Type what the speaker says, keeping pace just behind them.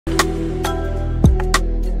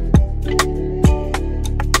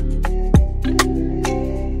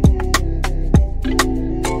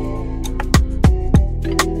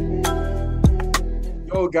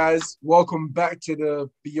guys, welcome back to the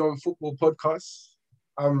Beyond Football podcast.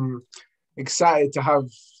 I'm excited to have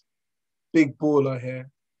big baller here,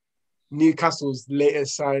 Newcastle's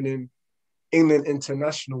latest signing, England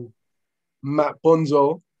international, Matt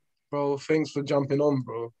Bondswell. Bro, thanks for jumping on,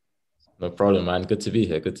 bro. No problem, man. Good to be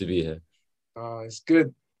here. Good to be here. It's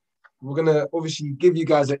good. We're going to obviously give you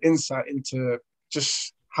guys an insight into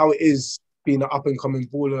just how it is being an up-and-coming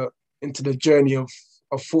baller, into the journey of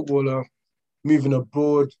a footballer, moving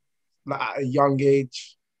abroad like at a young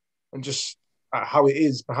age, and just how it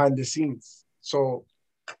is behind the scenes. So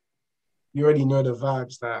you already know the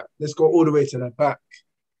vibes. That let's go all the way to the back,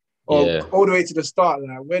 or all the way to the start.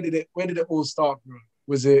 Like, where did it all start, bro?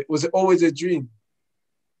 Was it always a dream?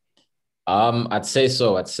 I'd say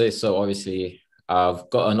so. Obviously, I've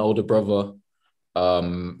got an older brother.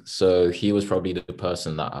 So he was probably the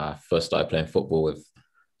person that I first started playing football with.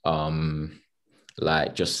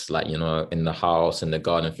 In the house, in the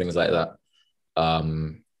garden, things like that.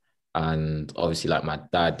 And obviously, like, my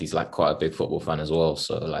dad, he's like quite a big football fan as well.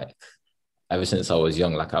 So like ever since I was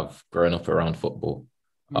young, like, I've grown up around football.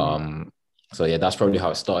 So yeah, that's probably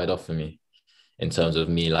how it started off for me in terms of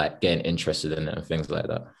me like getting interested in it and things like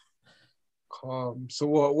that. So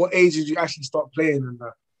what age did you actually start playing in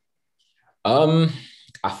that?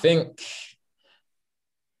 I think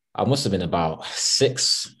I must have been about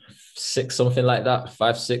six, something like that,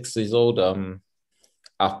 5, 6 years old.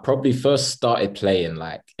 I probably first started playing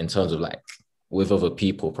like in terms of like with other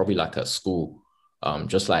people, probably like at school,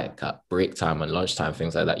 just like at break time and lunchtime,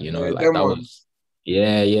 things like that. Like that was,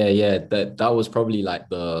 yeah. That was probably like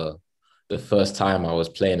the first time I was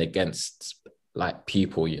playing against like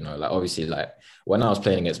people. Like obviously like when I was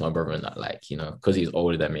playing against my brother and that, like, because he's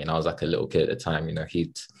older than me and I was like a little kid at the time,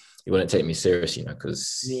 he wouldn't take me serious,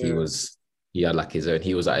 because he had like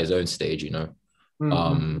he was at his own stage,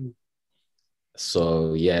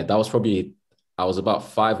 So yeah, that was probably, I was about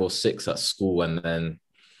 5 or 6 at school, and then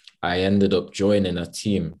I ended up joining a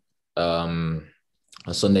team, a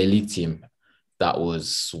Sunday league team that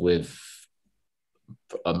was with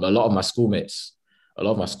a lot of my schoolmates. A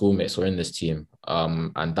lot of my schoolmates were in this team,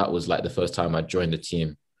 and that was like the first time I joined the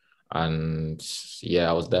team. And yeah,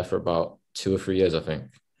 I was there for about 2 or 3 years, I think.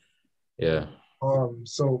 Yeah.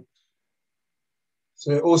 So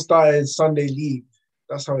it all started Sunday league.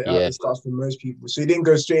 That's how it starts for most people. So you didn't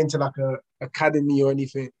go straight into like a academy or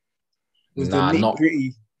anything. It was the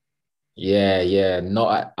nitty-gritty. Yeah.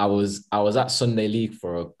 I was at Sunday league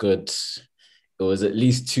for it was at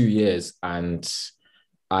least 2 years, and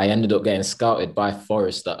I ended up getting scouted by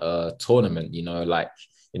Forest at a tournament,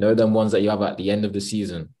 them ones that you have at the end of the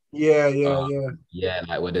season. Yeah. Yeah,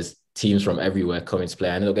 like where there's teams from everywhere coming to play.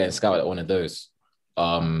 I ended up getting scouted at one of those.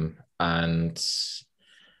 And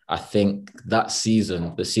I think that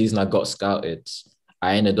season, the season I got scouted,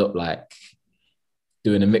 I ended up like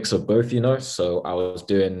doing a mix of both, So I was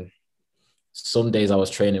doing, some days I was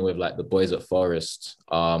training with like the boys at Forest,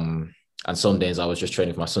 and some days I was just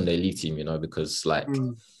training for my Sunday league team, because like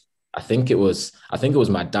I think it was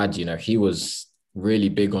my dad, he was really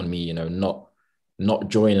big on me, not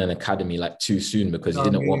join an academy like too soon, because he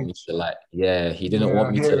didn't want me to like, he didn't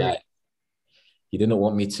want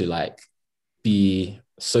me to like be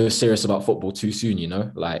so serious about football too soon,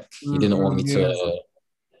 like he didn't want me to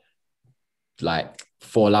like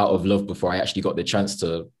fall out of love before I actually got the chance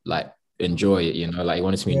to like enjoy it, like he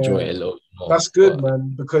wanted me to enjoy it a little more. That's good,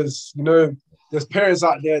 man, because there's parents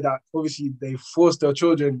out there that obviously they force their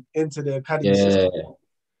children into the academy system.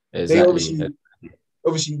 Exactly. They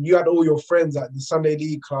obviously you had all your friends at the Sunday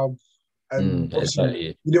league club, and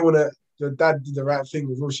obviously you didn't want to. Your dad did the right thing,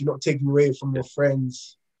 was obviously not taking away from your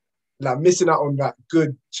friends, like missing out on that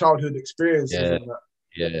good childhood experiences. And that.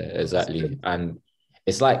 Yeah, exactly. And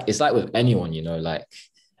it's like with anyone, like,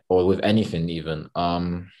 or with anything even.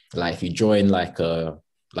 Like if you join like a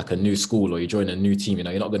new school or you join a new team,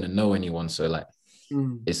 you're not going to know anyone, so like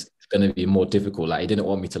it's going to be more difficult. Like he didn't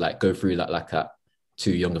want me to like go through that like at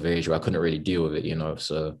too young of age where I couldn't really deal with it,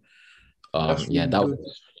 so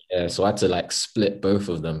so I had to like split both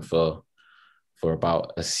of them for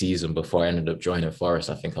about a season before I ended up joining Forest.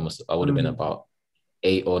 I think I would have been about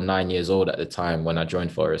 8 or 9 years old at the time when I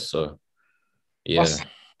joined Forest. So yeah,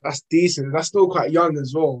 that's decent. That's still quite young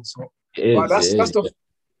as well. So that's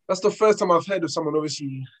the first time I've heard of someone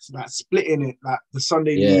obviously like splitting it, like the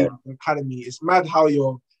Sunday league academy. It's mad how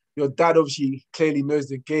your dad obviously clearly knows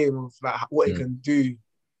the game of like what it can do.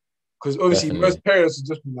 Because obviously most parents would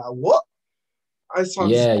just be like, "What? My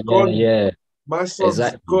son's gone. My son's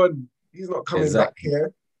gone. He's not coming back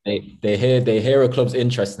here." They hear a club's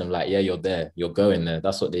interest in them, like, yeah, you're there, you're going there.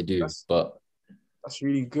 That's what they do. But that's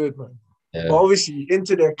really good, man. But Yeah. obviously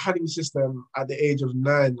into the academy system at the age of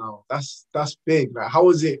 9 now. That's big. Like how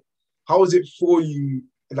was it? How was it for you?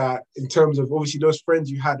 Like in terms of obviously those friends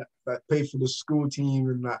you had that played for the school team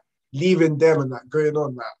and that leaving them and that going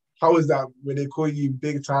on. Like how was that when they call you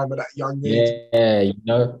big time at that young age? Yeah,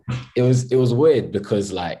 it was weird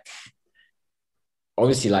because like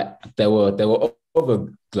obviously like there were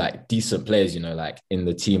other like decent players, like in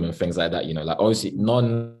the team and things like that, like obviously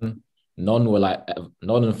none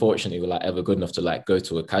unfortunately were like ever good enough to like go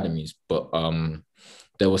to academies, but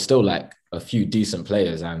there were still like a few decent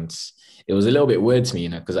players, and it was a little bit weird to me,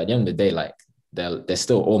 because at the end of the day, like they're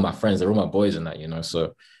still all my friends, they're all my boys and that,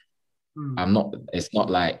 so Hmm. I'm not, it's not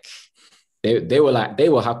like they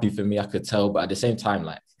were happy for me, I could tell, but at the same time,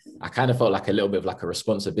 like I kind of felt like a little bit of like a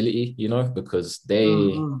responsibility, because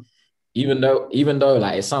Mm-hmm. even though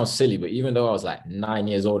like it sounds silly, but even though I was like 9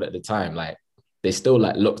 years old at the time, like they still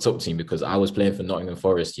like looked up to me because I was playing for Nottingham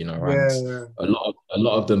Forest, and Yeah. a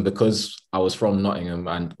lot of them, because I was from Nottingham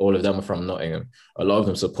and all of them are from Nottingham, a lot of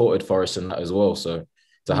them supported Forest and that as well. So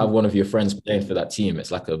to have Mm. one of your friends playing for that team,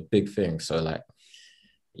 it's like a big thing. So like,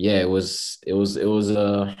 yeah, it was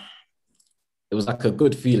like a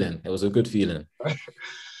good feeling. It was a good feeling.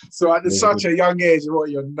 So at It was a such good, a young age, what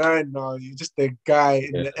you're 9 now, you're just a guy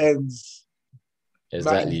in yeah, the ends,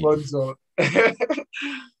 Matty exactly, Bondswell.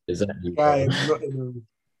 exactly, Guy bro. in Nottingham.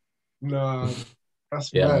 Nah,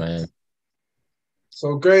 that's Yeah, mad. man.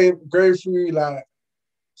 So going through like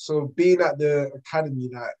so being at the academy,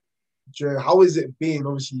 like how is it being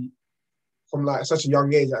obviously from like such a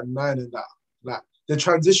young age at 9 and that like the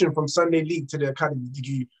transition from Sunday League to the academy?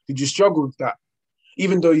 Did you struggle with that?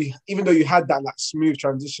 Even though you had that like smooth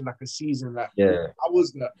transition like a season, like Yeah, how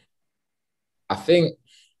was that? I think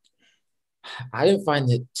I didn't find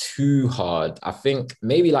it too hard. I think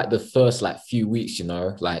maybe like the first like few weeks,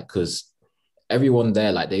 like because everyone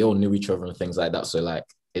there, like they all knew each other and things like that. So like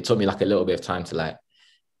it took me like a little bit of time to like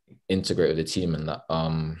integrate with the team and that.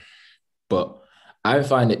 But I didn't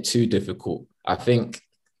find it too difficult. I think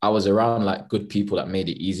I was around like good people that made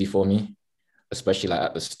it easy for me, especially like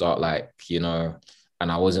at the start, like,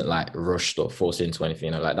 and I wasn't like rushed or forced into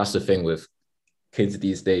anything. Like that's the thing with kids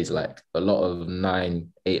these days, like a lot of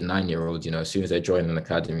 9, 8, 9 year olds, as soon as they join an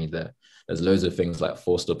academy, there's loads of things like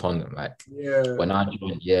forced upon them. Like Yeah. when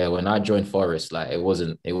I joined Forest, like it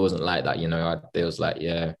wasn't like that, they was like,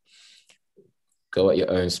 yeah, go at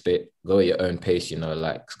your own spit, go at your own pace,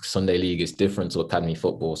 like Sunday league is different to academy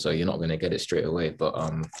football, so you're not going to get it straight away. But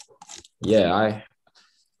yeah,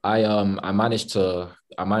 I managed to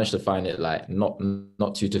find it like not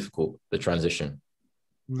too difficult, the transition.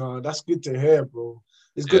 No, that's good to hear, bro.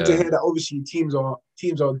 It's good to Yeah. hear that obviously teams are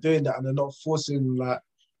doing that and they're not forcing like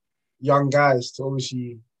young guys to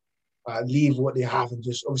obviously leave what they have and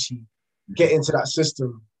just obviously get into that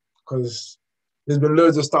system because there's been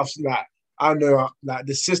loads of stuff like I know like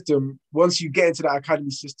the system once you get into that academy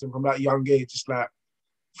system from that young age, it's like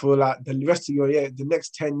for like the rest of your year, the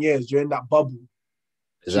next 10 years, you're in that bubble.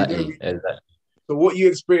 So you don't. Exactly. Exactly. So what you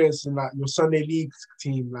experience in like your Sunday league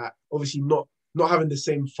team, like obviously not having the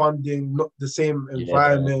same funding, not the same Yeah.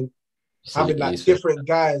 environment, having like Facilities. different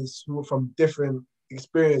guys who are from different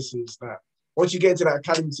experiences. Like once you get into that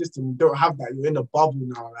academy system, you don't have that. You're in a bubble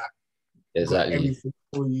now. Like you got Exactly. everything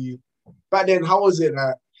for you. Back then, how was it?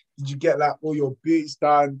 Like, did you get like all your boots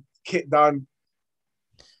done, kit done?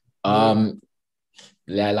 Yeah. Um,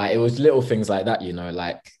 yeah, like it was little things like that,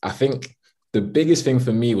 like I think the biggest thing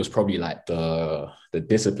for me was probably like the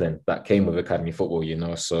discipline that came with academy football,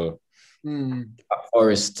 So Mm. at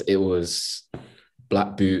Forest, it was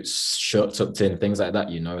black boots, shirt tucked in, things like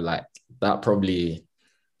that, like that probably,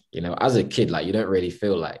 as a kid, like you don't really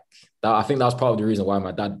feel like that. I think that was part of the reason why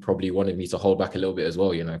my dad probably wanted me to hold back a little bit as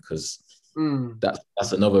well, because Mm.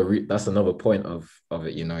 that's another point of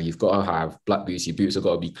it. You've got to have black boots. Your boots have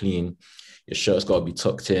got to be clean. Your shirt's got to be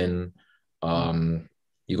tucked in. Mm.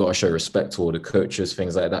 You got to show respect to all the coaches,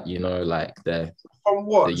 things like that. Like From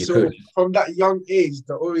the what? your So coach. from that young age,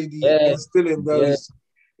 they're already Yeah, instilling yeah, those.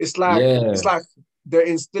 It's yeah, like they're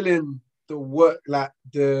instilling the work, like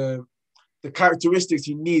the characteristics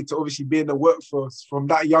you need to obviously be in the workforce from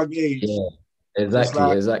that young age. yeah. So it's Exactly,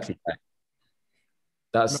 like exactly. Like,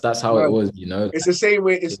 no, that's how it man, was. it's the same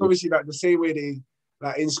way. It's It was, obviously like the same way they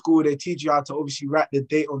like in school they teach you how to obviously write the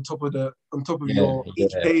date on top of yeah, your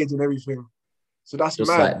each yeah. page and everything. So that's Just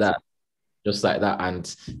mad. like that, just like that. And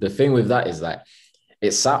the thing with that is like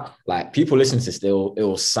it's like people listen to this, it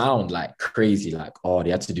will sound like crazy, like, oh, they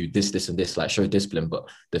had to do this, and this, like show discipline. But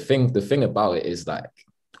the thing about it is like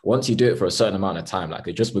once you do it for a certain amount of time, like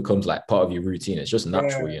it just becomes like part of your routine. It's just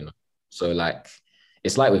natural. Yeah. So like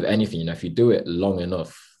it's like with anything, if you do it long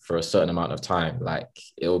enough, for a certain amount of time, like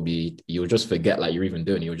you'll just forget like you're even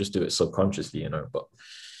doing it. You'll just do it subconsciously, But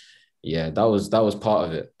yeah, that was part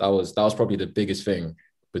of it. That was probably the biggest thing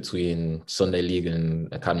between Sunday League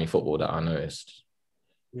and academy football that I noticed.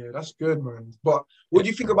 Yeah, that's good, man. But what do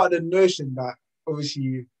you think about the notion that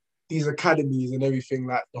obviously these academies and everything,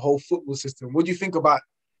 like the whole football system, what do you think about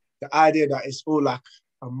the idea that it's all like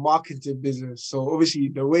a marketing business? So obviously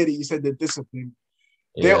the way that you said the discipline,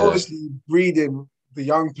 they're Yeah, obviously breeding the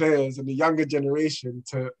young players and the younger generation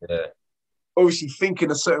to yeah. obviously think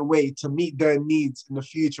in a certain way to meet their needs in the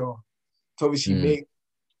future. To obviously Mm. make,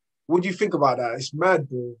 what do you think about that? It's mad,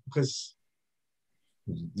 bro, because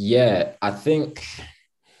Yeah, I think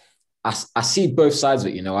I see both sides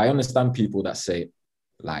of it. I understand people that say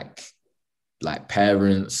like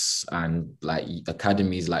parents and like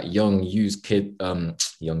academies, like young used kids,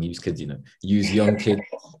 use young kids,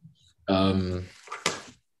 um,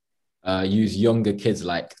 use younger kids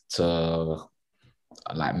like to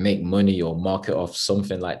like make money or market off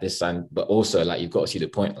something like this. And but also like you've got to see the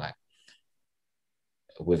point, like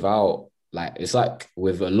without like it's like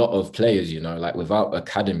with a lot of players, like without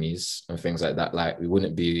academies and things like that, like we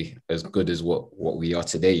wouldn't be as good as what we are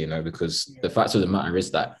today, because the fact of the matter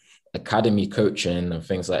is that academy coaching and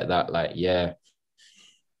things like that, like yeah,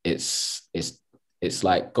 it's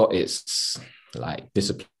like got its like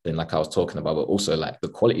discipline, like I was talking about, but also like the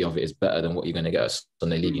quality of it is better than what you're going to get at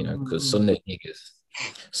Sunday League, because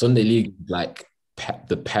Sunday League like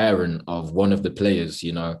the parent of one of the players,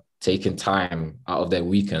 taking time out of their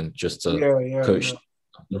weekend just to coach a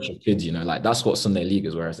bunch of kids, like that's what Sunday League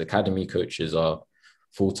is. Whereas academy coaches are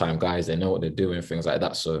full-time guys, they know what they're doing, things like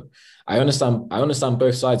that. So I understand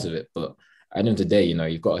both sides of it, but at the end of the day,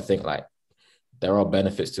 you've got to think like there are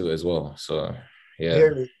benefits to it as well. So I yeah.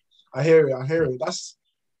 hear it. I hear it. I hear it. That's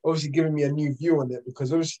obviously giving me a new view on it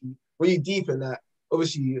because obviously when you deep in that,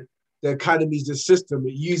 obviously the academy's the system,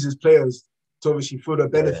 it uses players to obviously for the Yeah.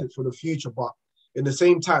 benefit for the future. But in the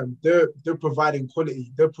same time, they're providing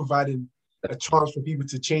quality, they're providing a chance for people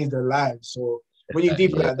to change their lives. So when you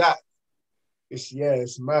deep in Yeah, that,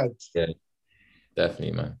 it's mad. yeah,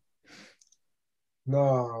 definitely, man.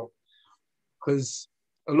 No, because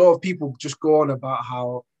a lot of people just go on about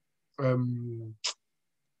how um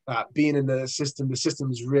that being in the system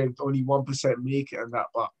is rigged, only 1% make it and that.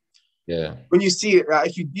 But Yeah, when you see it, like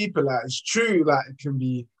if you deeper that, it's true. Like it can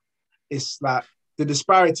be, it's like the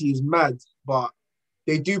disparity is mad, but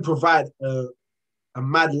they do provide a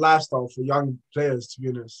mad lifestyle for young players, to be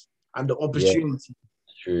honest, and the yeah, opportunity.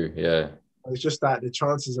 true. Yeah, It's just that the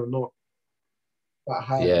chances are not that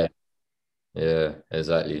high. yeah, yeah,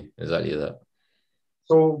 exactly that.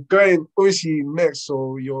 So going obviously next,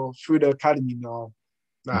 so you're through the academy now.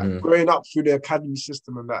 Like Mhm. growing up through the academy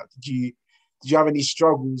system and that, did you have any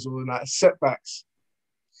struggles or like setbacks?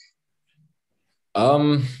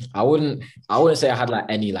 Um, I wouldn't say I had like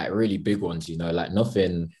any like really big ones, like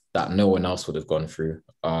nothing that no one else would have gone through.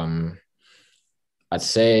 I'd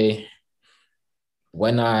say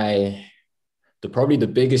when I probably the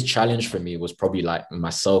biggest challenge for me was probably like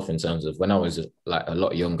myself in terms of when I was like a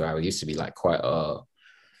lot younger. I used to be like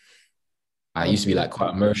I used to be like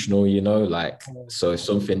quite emotional, like so if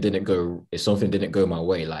something didn't go my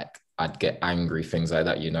way, like I'd get angry, things like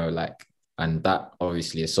that, like and that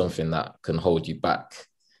obviously is something that can hold you back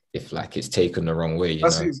if like it's taken the wrong way,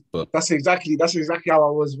 That's But that's exactly how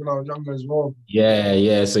I was when I was younger as well. yeah,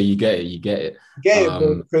 yeah. So you get it. Get it,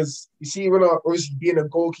 bro, Um, because you see, when I obviously being a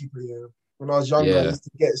goalkeeper, yeah, when I was younger, I yeah, used to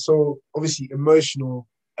get so obviously emotional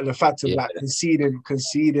at the fact of yeah, like conceding,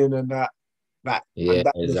 and yeah, that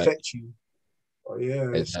will exactly, affect you. Oh yeah,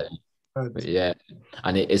 it's exactly. bad. But yeah,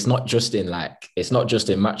 and it's not just in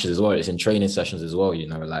matches as well. It's in training sessions as well.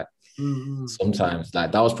 Like Mm-hmm. sometimes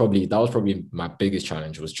like that was probably my biggest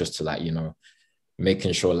challenge was just to like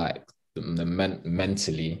making sure like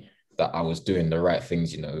mentally that I was doing the right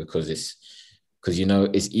things, because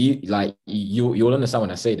like you'll understand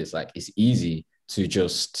when I say this, like it's easy to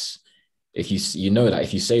just if like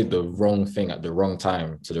if you say the wrong thing at the wrong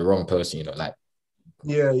time to the wrong person, like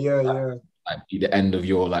Yeah, yeah, that yeah, like be the end of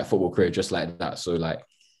your like football career just like that. So like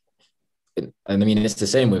and I mean it's the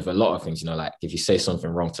same with a lot of things, like if you say something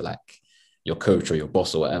wrong to like your coach or your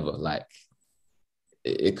boss or whatever, like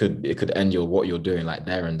it could end what you're doing like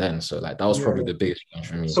there and then. So like that was probably yeah. the biggest thing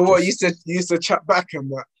for me. So what Just you used to chat back and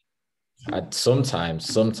that? I'd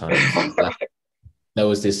sometimes like there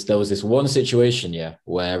was this one situation, yeah,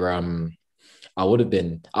 where I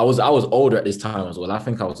was older at this time as well. I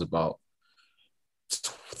think I was about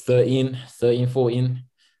 13, 14.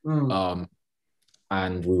 Mm. Um,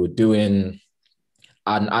 and we were doing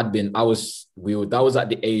and I'd been I was we were that was at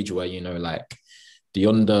the age where like the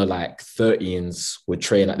under like 13s would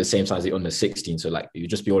train at the same time as the under 16. So like you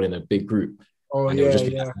just be all in a big group Oh and it would yeah, just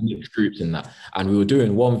be like yeah, mixed groups in that. And we were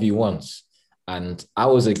doing 1v1s. And I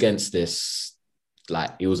was against this,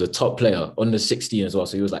 like he was a top player, under 16 as well.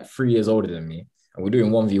 So he was like 3 years older than me. And we're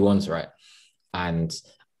doing 1v1s, right? And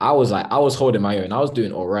I was holding my own. I was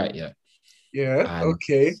doing all right, yeah. yeah. And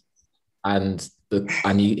Okay.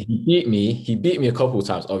 he beat me a couple of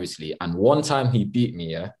times, obviously. And one time he beat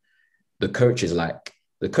me, yeah. The coach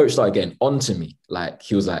started getting onto me. Like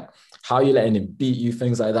he was like, how are you letting him beat you?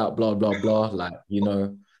 Things like that, blah, blah, blah. Like, you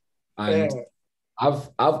know, and Yeah,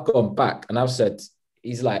 I've gone back and I've said,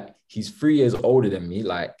 he's 3 years older than me.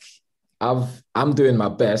 Like I'm doing my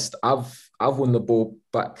best. I've won the ball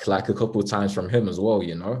back like a couple of times from him as well,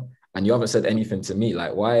 you know. And you haven't said anything to me.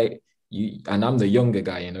 Like, why you and I'm the younger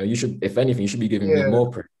guy, you know. You should, if anything, you should be giving me yeah.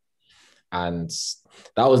 more praise. And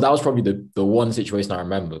that was probably the one situation I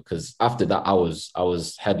remember, because after that I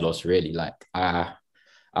was head lost really. Like I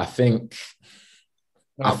think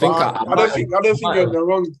I Nah, but think I I might don't have, think I I don't think might you're in have the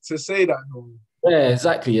wrong to say that though. yeah,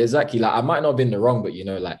 exactly. Like I might not have been the wrong, but you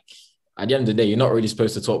know, like at the end of the day, you're not really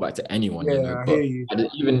supposed to talk back to anyone, you know. Yeah, I hear But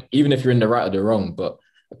you. even if you're in the right or the wrong, but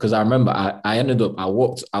because I remember I ended up I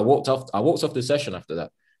walked off the session after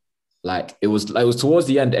that. Like it was towards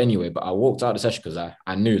the end anyway, but I walked out of the session because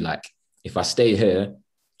I knew like if I stay here,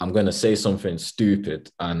 I'm gonna say something stupid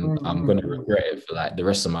and I'm gonna Mm. regret it for like the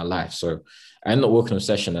rest of my life. So I ended up walking the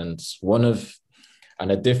session,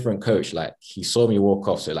 and a different coach, like he saw me walk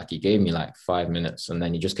off. So like he gave me like 5 minutes and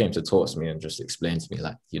then he just came to talk to me and just explained to me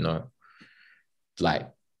like, you know, like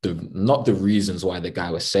the not the reasons why the guy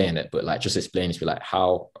was saying it, but like just explaining to me like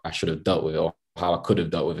how I should have dealt with it or how I could have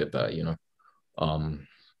dealt with it better, you know. Um,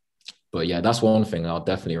 but yeah, that's one thing I'll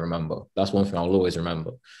definitely remember. That's one thing I'll always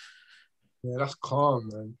remember. Yeah, that's calm,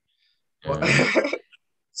 man. But Yeah.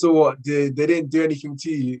 so what? They didn't do anything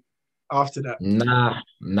to you after that?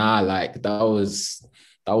 Nah, like that was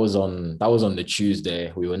on the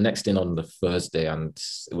Tuesday. We were next in on the Thursday and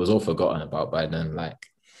it was all forgotten about by then. Like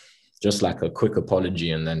just like a quick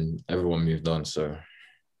apology and then everyone moved on. So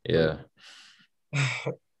yeah.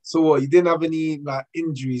 So what? You didn't have any like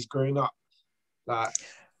injuries growing up, like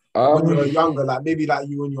when you Um were younger, like maybe like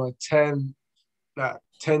you when you were 10, like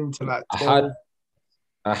 10 to like I had 12.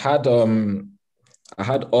 I had I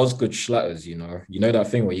had Osgood Schlatters, you know. You know that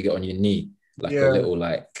thing where you get on your knee, like a Yeah. little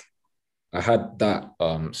like I had that.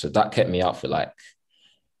 So that kept me out for like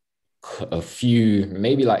a few,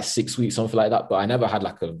 maybe like 6 weeks, something like that. But I never had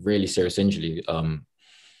like a really serious injury,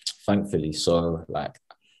 thankfully. So like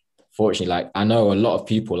fortunately, like I know a lot of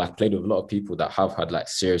people, like played with a lot of people that have had like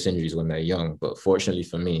serious injuries when they're young. But fortunately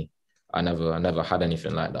for me, I never had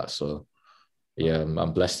anything like that. So yeah,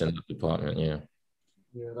 I'm blessed in that department. Yeah.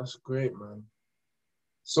 Yeah, that's great, man.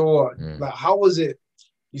 So what? Mm. Like, how was it?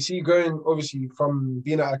 You see, going obviously from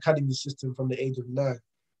being at academy system from the age of 9.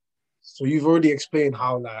 So you've already explained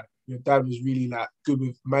how like your dad was really like good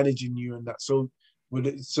with managing you and that. So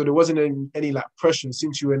so there wasn't any like pressure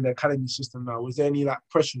since you were in the academy system now. Was there any like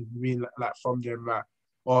pressure being like from them like,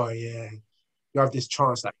 oh yeah, you have this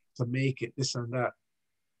chance like to make it, this and that.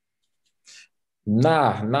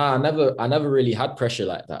 Nah, I never really had pressure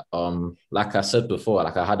like that. Like I said before,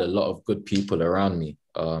 like I had a lot of good people around me.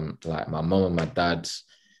 Like my mom and my dad.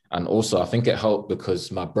 And also I think it helped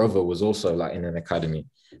because my brother was also like in an academy.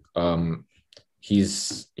 Um,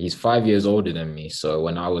 he's 5 years older than me. So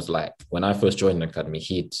when I first joined the academy,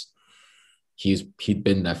 he'd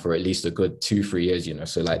been there for at least a good 2, 3 years, you know.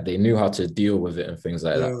 So like they knew how to deal with it and things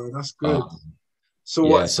like that. Yeah, that's good. Um, So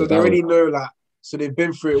yeah, what? so So they that was already know like, so they've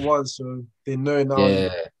been through it once, so they know now yeah.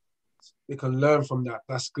 they can learn from that.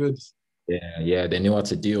 That's good. Yeah, they knew how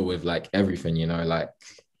to deal with like everything, you know, like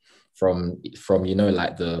from you know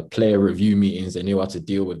like the player review meetings, they knew how to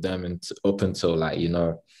deal with them and up until like you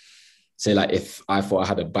know, say like if I thought I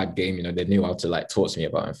had a bad game, you know, they knew how to like talk to me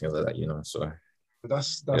about it and things like that, you know. So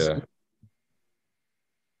That's yeah, good.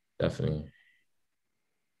 definitely.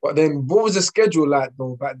 But then, what was the schedule like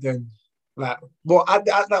though back then? Like, well, at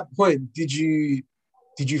that point, did you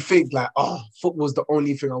think like, oh, football's the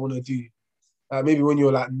only thing I want to do? Maybe when you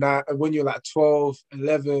were like 9, when you're like 12,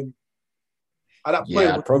 11. At that point,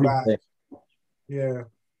 Yeah, when I'd you probably like, say yeah,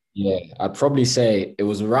 yeah, I'd probably say it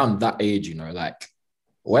was around that age, you know, like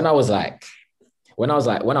when I was like when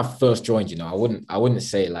I first joined, you know, I wouldn't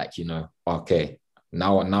say like, you know, okay,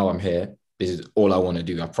 now I'm here. This is all I want to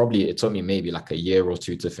do. It took me maybe like a year or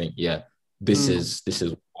two to think, yeah, mm, this is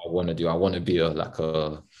what I want to do. I want to be I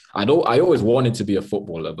always wanted to be a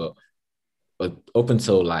footballer, but up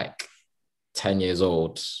until like 10 years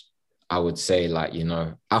old, I would say like, you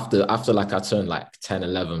know, after like I turned like 10,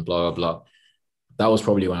 11, blah, blah, blah. that was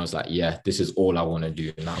probably when I was like, yeah, this is all I want to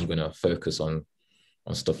do. Now I'm gonna focus on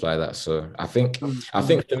stuff like that. So I Mm-hmm.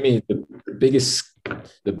 think for me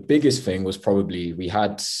the biggest thing was probably we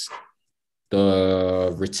had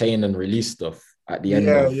the retain and release stuff at the end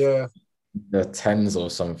Yeah, of yeah. the tens or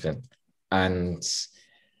something. And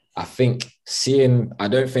I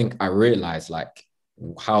don't think I realized like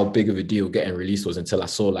how big of a deal getting released was until I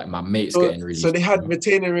saw like my mates getting So released. they had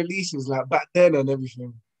retaining releases like back then and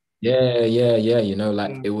everything. Yeah, yeah, yeah. You know,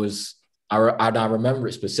 like Yeah. it was. I remember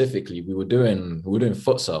it specifically. We were doing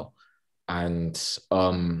futsal, and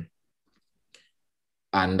um,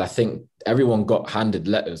 and I think everyone got handed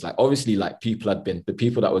letters. Like obviously, like the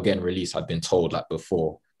people that were getting released had been told like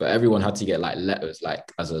before, but everyone had to get like letters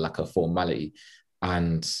like as a formality.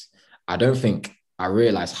 And I don't think I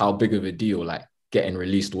realized how big of a deal like getting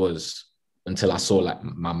released was until I saw like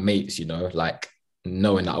my mates, like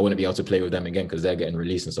knowing that I wouldn't be able to play with them again because they're getting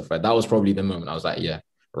released and stuff like that. That was probably the moment I was like, yeah,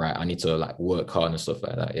 right, I need to like work hard and stuff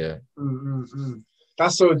like that. Yeah. Mm-mm-mm.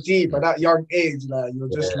 That's so deep at that young age. Like you're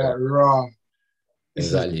just like, Yeah, raw. This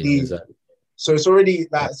is exactly, deep. exactly. So it's already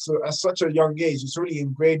like so at such a young age, it's already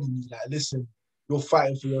ingrained in you. Like, listen, you're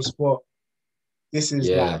fighting for your sport.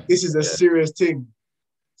 Yeah, This is a yeah, serious thing.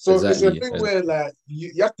 So it's a exactly. thing where like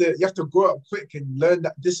you have to grow up quick and learn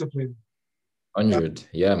that discipline. Like, 100.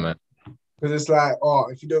 Yeah, man. because it's like, oh,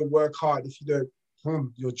 if you don't work hard, if you don't,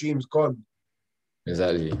 boom, your dream's gone.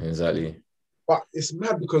 Exactly, exactly. But it's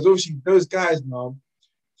mad because obviously those guys now,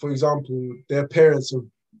 for example, their parents of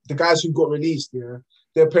the guys who got released, yeah,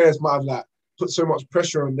 their parents might have like put so much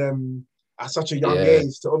pressure on them at such a young Yeah,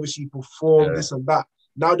 age to obviously perform yeah. this and that.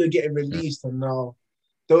 Now they're getting Mm. released and now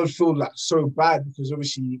they would feel like so bad because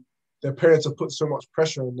obviously their parents have put so much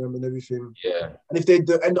pressure on them and everything. Yeah, And if they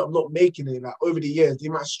end up not making it, like over the years, they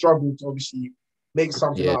might struggle to obviously make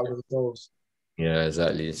something yeah, out of themselves. yeah,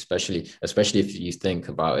 exactly. Especially if you think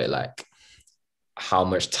about it, like how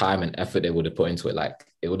much time and effort they would have put into it. Like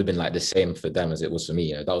it would have been like the same for them as it was for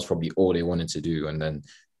me. That was probably all they wanted to do. And then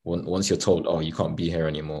once you're told, oh, you can't be here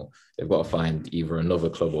anymore, they've got to find either another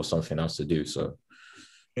club or something else to do. So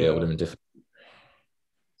yeah, it would Yeah. have been difficult.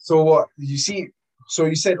 So what you see? So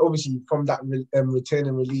you said obviously from that return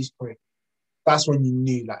and release point, that's when you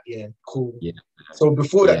knew like yeah, cool. Yeah, So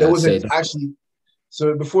before that, there yeah, I'd wasn't say that. actually.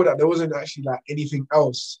 So before that, there wasn't actually like anything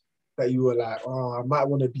else that you were like, oh, I might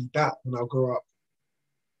want to be that when I grow up.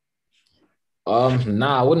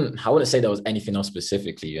 Nah, I wouldn't say there was anything else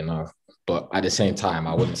specifically, but at the same time,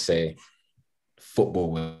 I wouldn't say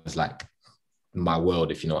football was like my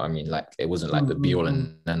world, if you know what I mean. Like it wasn't like Mm, the be mm, all mm.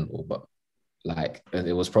 and end all, but like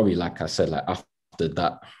it was probably like I said, like after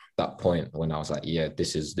that point when I was like, yeah,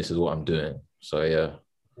 this is what I'm doing. So yeah,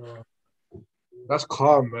 Uh, That's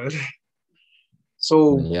calm, man.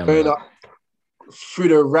 So yeah, going man. up through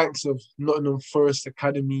the ranks of Nottingham Forest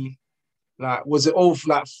Academy, like was it all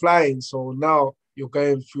like flying? So now you're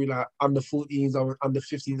going through like under 14s, under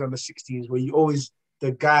 15s, under 16s, where you always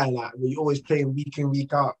the guy like where you always playing week in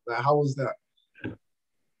week out. Like how was that?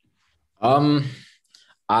 Um,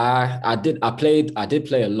 I did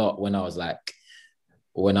play a lot when I was like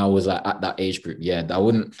at that age group. Yeah, I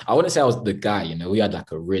wouldn't say I was the guy. We had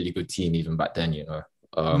like a really good team even back then.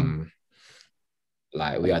 Mm.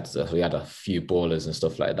 Like we had a few ballers and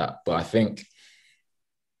stuff like that. But I think,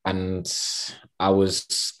 and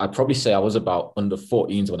I'd probably say I was about under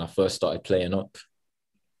 14s when I first started playing up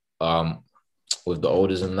um with the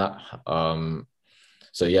olders and that.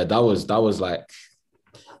 So yeah, that was like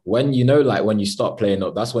like when you start playing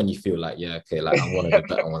up, that's when you feel like, yeah, okay, like I'm one of the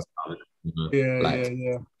better ones. Yeah, yeah, Like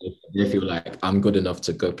yeah. they feel like I'm good enough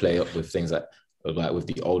to go play up with things like with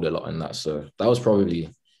the older lot and that. So that was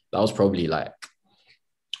probably like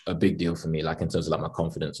a big deal for me, like in terms of like my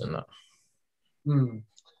confidence and that. Mm.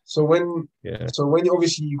 So when Yeah. you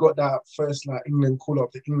obviously you got that first like England call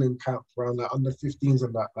up the England camp around like under 15s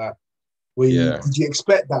and that like Yeah. did you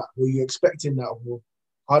expect that? Were you expecting that? Or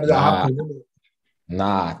how did that Nah, happen?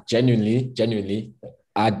 nah, genuinely,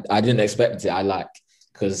 I didn't expect it. I like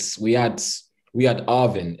because we had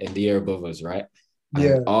Arvin in the year above us, right? And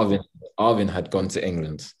Yeah. Arvin had gone to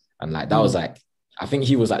England, and like that was Mm. like I think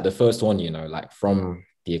he was like the first one, like from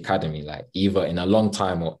the academy, like either in a long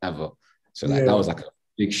time or ever. So like that Yeah. was like a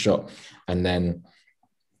big shot. And then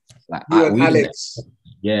like You and we didn't, Alex.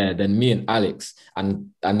 yeah. Then me and Alex,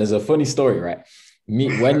 and there's a funny story, right? Me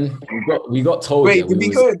when we got told, yeah, Wait, we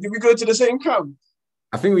was. did we go to the same camp?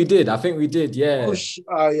 I think we did. I think we did. Oh,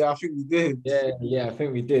 Yeah. yeah, I think we did. Yeah. Yeah. I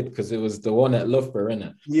think we did because it was the one at Loughborough,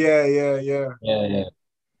 innit? Yeah, yeah, yeah. Yeah. Yeah.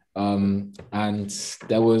 And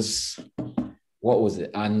there was, what was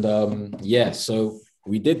it? And yeah, so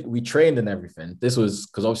we trained and everything. This was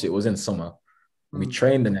because obviously it was in summer. we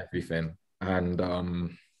trained and everything. And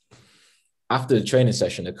after the training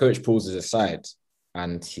session, the coach pulls us aside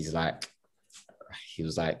and he was like,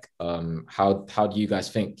 how do you guys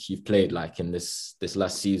think you've played like in this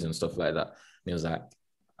last season, stuff like that. And he was like,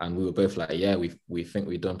 and we were both like, yeah, we think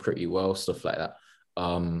we've done pretty well, stuff like that.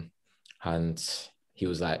 And he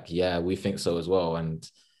was like, yeah, we think so as well. And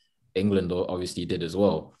England obviously did as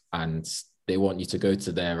well. And they want you to go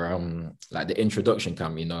to their like the introduction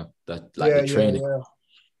camp, you know, the training. Yeah.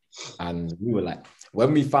 And we were like,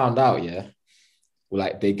 when we found out,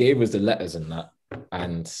 like they gave us the letters and that.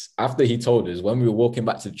 And after he told us, when we were walking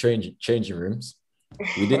back to the changing rooms,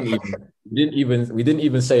 we didn't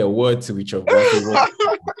even say a word to each other.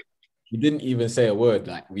 We didn't even say a word.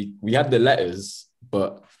 Like we had the letters,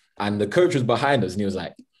 and the coach was behind us, and he was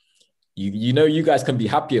like, you know, you guys can be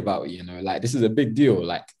happy about it, you know, like this is a big deal.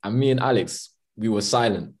 Like, and me and Alex, we were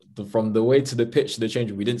silent from the way to the pitch to the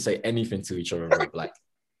change room. We didn't say anything to each other. Like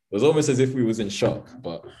it was almost as if we was in shock.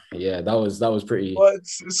 But yeah, that was pretty. What?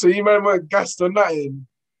 So you man weren't gassed or nothing?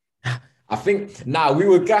 I think we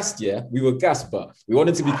were gassed. Yeah, we were gassed, but we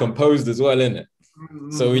wanted to be composed as well, innit?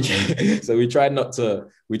 So we tried not to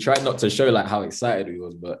show like how excited we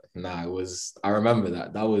was, but it was. I remember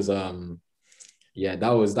that was that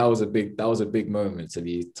was a big moment to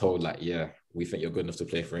be told like, yeah, we think you're good enough to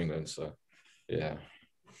play for England. So yeah,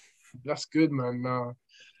 that's good, man.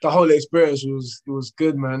 The whole experience was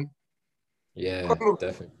good, man. Yeah,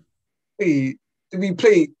 definitely. Hey,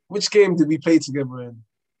 which game did we play together in?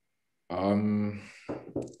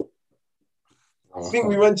 I think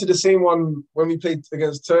we went to the same one when we played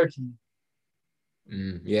against Turkey.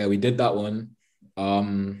 Yeah, we did that one.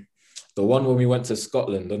 The one when we went to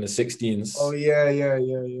Scotland on the 16s. Oh yeah.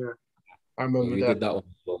 I remember we that. did that one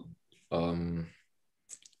as well.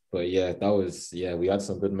 But yeah, we had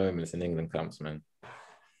some good moments in England camps, man.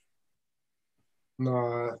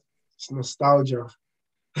 Nah, it's nostalgia.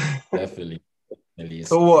 Definitely.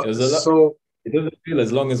 So what? It doesn't feel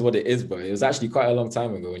as long as what it is, but it was actually quite a long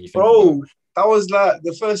time ago when you think about it. That was like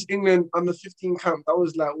the first England under 15 camp. That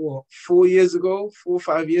was like what, 4 years ago, 4 or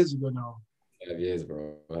 5 years ago now. 5 years,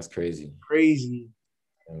 bro. That's crazy. Crazy.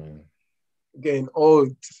 Getting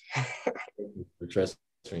old. Trust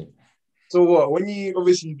me. So what? When you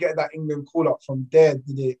obviously get that England call up from there,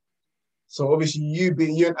 did it? So obviously you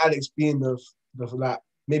and Alex being the like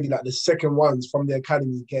maybe like the second ones from the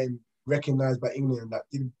academy getting recognized by England. Like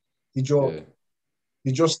did your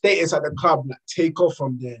status at the club like take off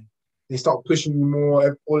from there? They start pushing you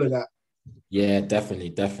more, all of that. Yeah,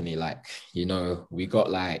 definitely. Like, you know, we got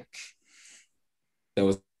like there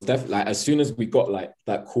was definitely like as soon as we got like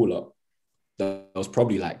that call up, that was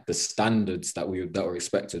probably like the standards that were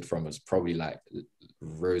expected from us probably like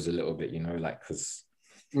rose a little bit, you know, like because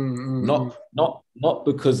not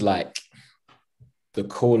because like the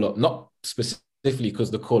call up, not specifically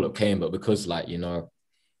because the call up came, but because like, you know,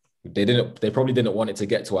 they probably didn't want it to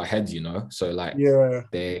get to our heads, you know. So like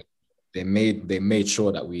they made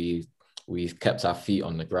sure that we kept our feet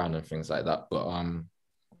on the ground and things like that. But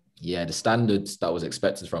yeah, the standards that was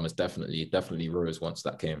expected from us definitely rose once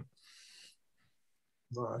that came.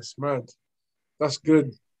 Nice, man. That's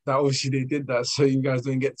good. That obviously they did that so you guys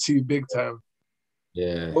don't get too big time.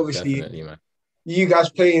 Yeah, obviously, definitely, man. You guys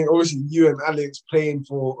playing, obviously you and Alex playing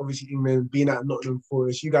for obviously England, being at Nottingham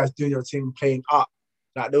Forest, you guys doing your thing, playing up.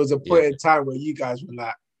 Like there was a point in time where you guys were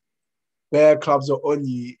like, their clubs are on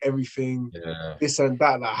you, everything, this and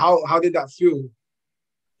that. Like how did that feel?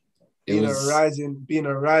 Being a rising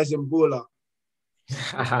baller.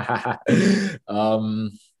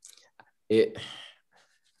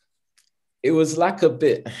 It was like a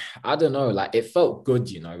bit, I don't know, like it felt good,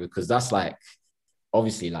 you know, because that's like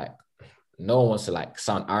obviously like no one wants to like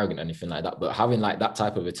sound arrogant or anything like that, but having like that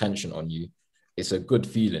type of attention on you, it's a good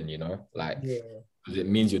feeling, you know, like because it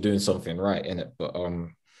means you're doing something right in it. But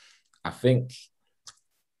I think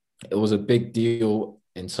it was a big deal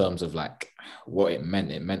in terms of like what it meant.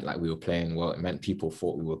 It meant like we were playing well. It meant people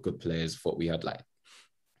thought we were good players, thought we had like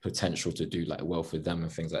potential to do like well for them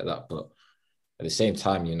and things like that. But at the same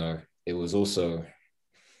time, you know, it was also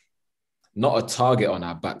not a target on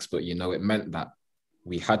our backs, but you know, it meant that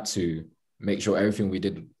we had to make sure everything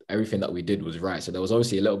that we did was right. So there was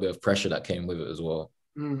obviously a little bit of pressure that came with it as well.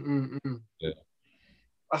 Yeah.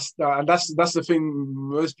 That's the thing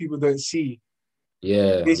most people don't see.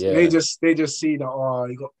 Yeah, they just see that, oh,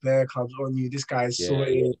 you got their clubs on you. This guy's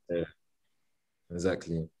sorted. Yeah.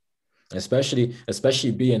 Exactly.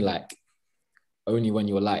 Especially being like only when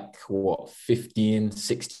you were like what 15,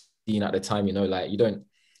 16 at the time, you know, like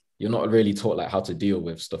you're not really taught like how to deal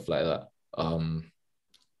with stuff like that.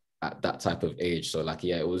 at that type of age. So like,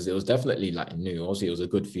 yeah, it was definitely like new. Obviously, it was a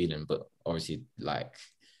good feeling, but obviously, like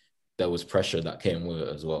there was pressure that came with it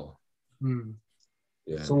as well. Mm.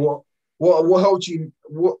 Yeah. So what helped you?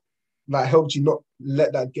 What like helped you not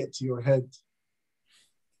let that get to your head?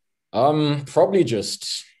 Probably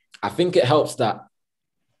just I think it helps that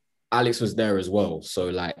Alex was there as well. So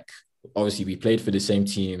like obviously we played for the same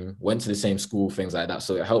team, went to the same school, things like that.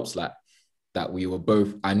 So it helps like that we were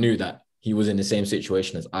both, I knew that he was in the same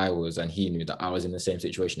situation as I was, and he knew that I was in the same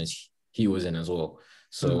situation as he was in as well.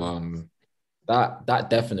 So that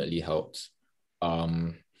definitely helped.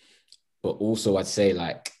 Um, but also I'd say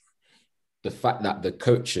like the fact that the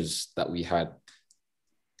coaches that we had,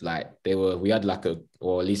 like we had like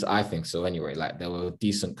or at least I think so anyway, like there were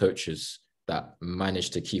decent coaches that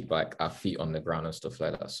managed to keep like our feet on the ground and stuff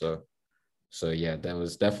like that. So yeah, there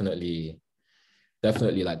was definitely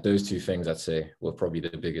like those two things I'd say were probably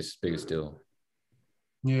the biggest deal.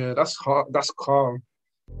 Yeah, that's hard. That's calm.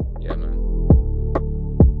 Yeah, man.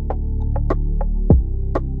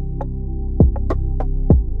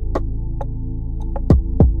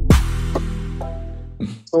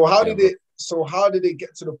 So how Yeah, did bro. it? So how did it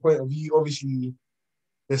get to the point of you obviously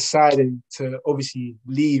deciding to obviously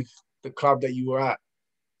leave the club that you were at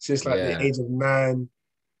since like the Yeah. age of 9,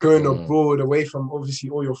 going Mm, abroad away from obviously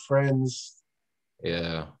all your friends?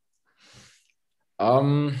 yeah.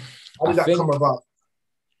 Um, How I did that come think about?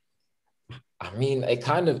 I mean it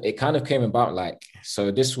kind of came about like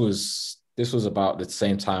so this was about the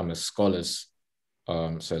same time as scholars.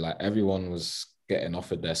 So like everyone was getting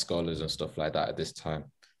offered their scholars and stuff like that at this time.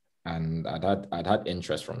 And I'd had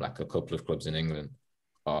interest from like a couple of clubs in England.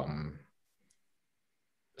 Um,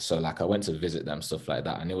 so like I went to visit them, stuff like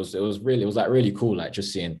that. And it was like really cool, like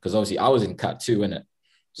just seeing, because obviously I was in Cat 2 in it. Mm,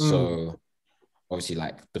 So obviously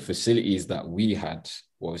like the facilities that we had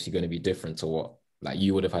were obviously going to be different to what like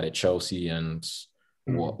you would have had at Chelsea and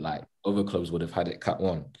mm. what like other clubs would have had at Cat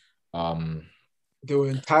 1. Um, They were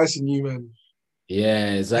enticing you, man.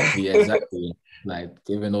 yeah, exactly. Like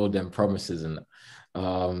giving all them promises and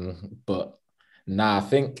but nah,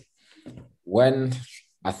 when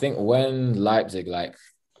when Leipzig like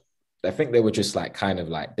I think they were just like kind of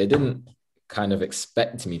like they didn't kind of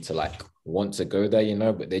expect me to like want to go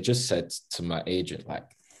there, but they just said to my agent like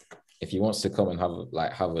if he wants to come and have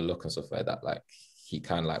a look and stuff like that, like he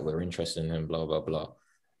kind of like we're interested in him, blah blah blah.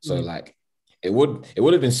 So Mm. like it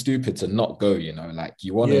would have been stupid to not go, like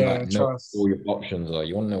you want to like Yeah, know trust. all your options are.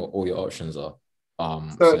 You want to know what all your options are.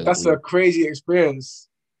 So So like that's a crazy experience.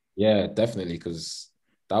 yeah, definitely because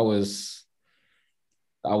that was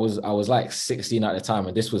I was like 16 at the time,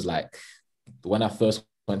 and this was like when I first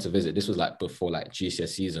went to visit. This was like before like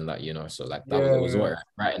GCSEs and that, so like that was it was Yeah.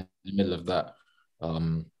 right in the middle of that.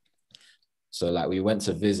 Um, so like we went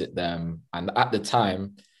to visit them, and at the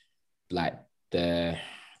time, like their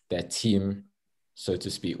team, so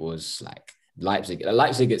to speak, was like Leipzig.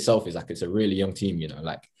 Leipzig itself is like it's a really young team,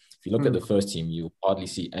 Like if you look at the Mm. first team, you hardly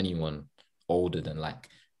see anyone older than like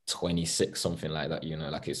 26, something like that,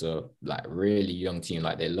 Like it's a like really young team.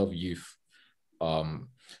 Like they love youth. Um,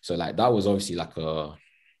 so like that was obviously like a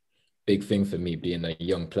big thing for me being a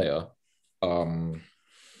young player. Um,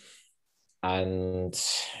 and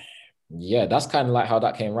yeah, that's kind of like how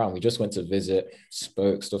that came around. We just went to visit,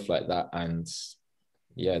 spoke, stuff like that. And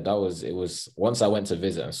yeah, it was once I went to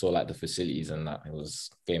visit and saw like the facilities and that, it was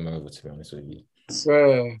game over, to be honest with you.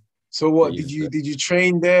 So so what Pretty, did you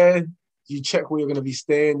train there? Did you check where you're gonna be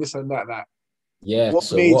staying? This and that. That. yeah. What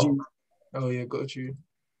So made what you? Oh yeah, got you.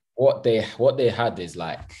 what they had is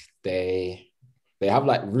like they have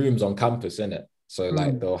like rooms on campus in it. So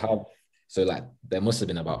like Mm. they'll have like there must have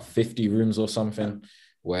been about 50 rooms or something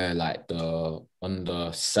where like the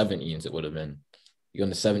under 17s it would have been. The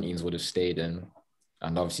under 17s would have stayed in,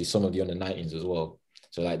 and obviously some of the under 19s as well.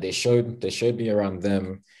 So like they showed me around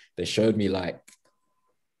them. They showed me like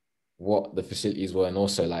what the facilities were, and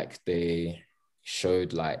also like they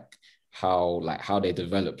showed like how they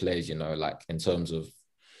develop players, like in terms of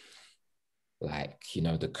like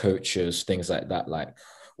the coaches, things like that, like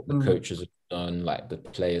what the Mm. coaches have done, like the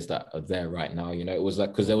players that are there right now. It was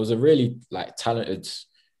like because there was a really like talented,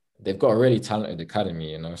 they've got a really talented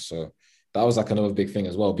academy, so that was like another big thing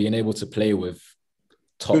as well. Being able to play with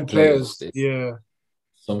top Good players players. is Yeah.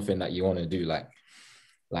 something that you want to do like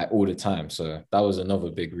all the time. So that was another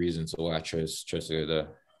big reason to why I chose to go there.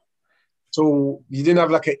 So you didn't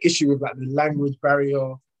have like an issue with like the language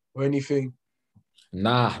barrier or anything.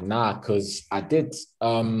 Nah, because I did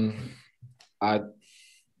I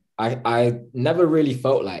I never really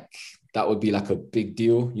felt like that would be like a big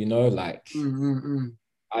deal, like Mm, mm, mm.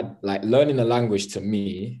 I like learning a language to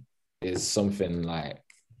me is something like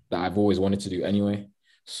that I've always wanted to do anyway.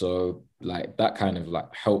 So like that kind of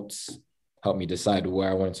like helped me decide where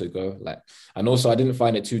I wanted to go. Like, and also I didn't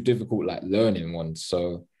find it too difficult like learning one.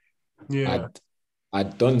 So Yeah.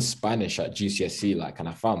 I'd done Spanish at GCSE, like, and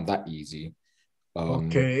I found that easy. Um,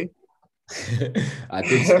 Okay. I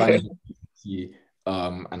did Spanish at GCSE,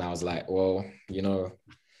 and I was like, well,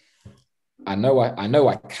 I know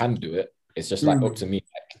I can do it. It's just like up Mm. to me,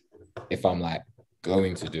 like, if I'm like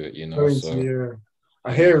going to do it, Going to, So yeah.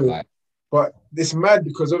 I yeah, hear it. like But it's mad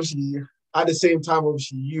because obviously at the same time,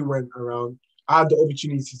 obviously you went around. I had the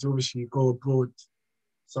opportunity to obviously go abroad.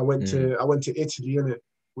 So mm, I went to Italy in it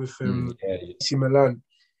with yeah, AC Milan.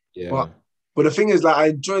 yeah, But but the thing is, like, I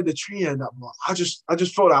enjoyed the tree and that, but I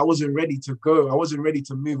just felt like I wasn't ready to go. I wasn't ready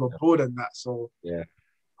to move abroad and that. So yeah,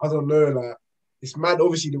 I don't know, like it's mad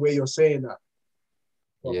obviously the way you're saying that.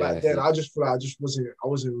 But back yeah, then I just feel like I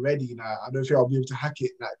wasn't ready. Like I don't think I'll be able to hack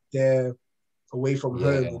it like there away from yeah.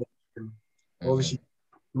 home. And Mhm. obviously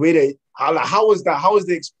the way they how was that? How was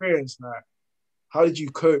the experience? Like how did you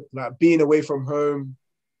cope? Like being away from home,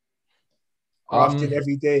 grafting Um,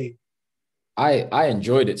 every day. I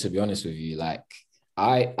enjoyed it, to be honest with you. Like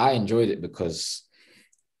I enjoyed it because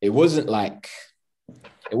it wasn't like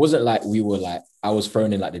we were like I was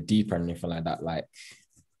thrown in like the deep end or anything like that. Like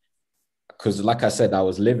because like I said, I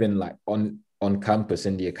was living like on campus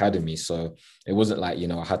in the academy, so it wasn't like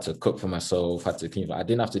I had to cook for myself, had to clean. I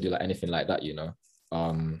didn't have to do like anything like that.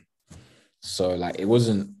 Um, so like it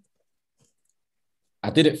wasn't. I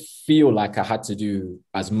didn't feel like I had to do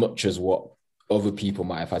as much as what other people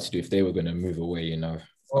might have had to do if they were going to move away.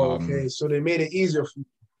 Oh, okay, so they made it easier for you.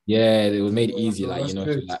 Yeah, it was made it Yeah, easy, no, like that's so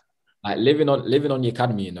good. like living on the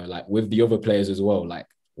academy, like with the other players as well. Like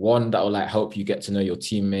one that will like help you get to know your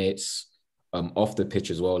teammates, off the pitch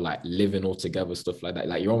as well, like living all together, stuff like that.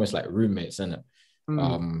 Like you're almost like roommates, isn't it? Mm,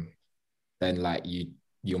 Um, then like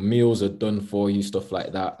your meals are done for you, stuff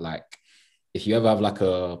like that. Like if you ever have like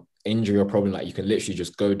a injury or problem, like you can literally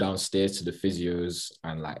just go downstairs to the physios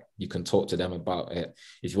and like you can talk to them about it.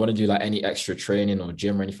 If you want to do like any extra training or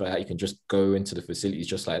gym or anything like that, you can just go into the facilities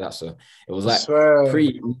just like that. So it was I like swear.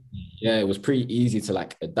 pretty, yeah, it was pretty easy to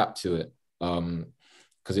like adapt to it.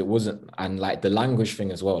 Because it wasn't, and like the language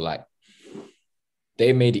thing as well, like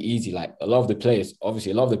they made it easy. Like a lot of the players,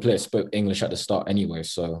 obviously, a lot of the players spoke English at the start anyway,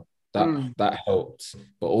 so Mm, that helped.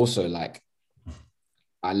 But also, like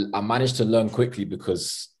I managed to learn quickly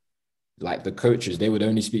because like the coaches, they would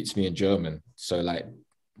only speak to me in German. So like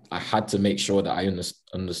I had to make sure that I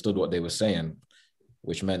understood what they were saying,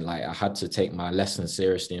 which meant like I had to take my lessons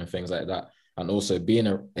seriously and things like that. And also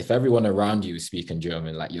if everyone around you is speaking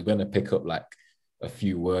German, like you're gonna pick up like a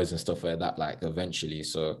few words and stuff like that, like eventually.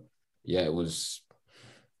 So yeah, it was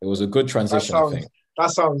a good that transition, I think.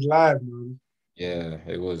 sounds live, man. Yeah,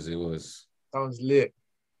 it was. Sounds lit.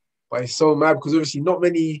 But it's so mad because obviously not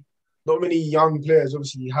many young players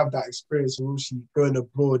obviously have that experience of obviously going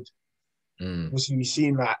abroad. Mm, Obviously we've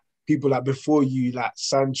seen like people like before you, like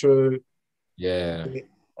Sancho, yeah,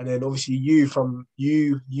 and then obviously you from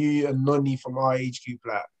you and Noni from our age group,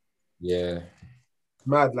 like yeah.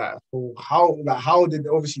 mad, like so how did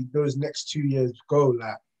obviously those next 2 years go,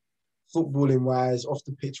 like footballing wise, off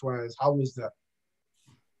the pitch wise, how was that?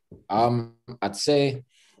 I'd say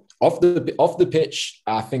off the pitch,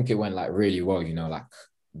 I think it went like really well. Like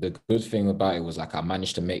the good thing about it was like I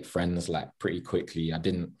managed to make friends like pretty quickly. I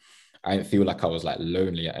didn't feel like I was like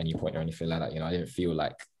lonely at any point or anything like that. I didn't feel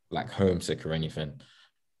like homesick or anything.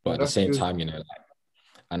 But Yeah, at the that's same good. time, like,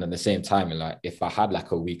 and at the same time, like if I had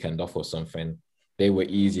like a weekend off or something, they were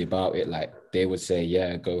easy about it. Like they would say,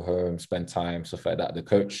 yeah, go home, spend time, stuff like that.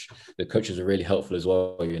 The coaches were really helpful as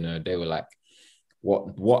well. They were like,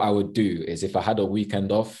 what I would do is if I had a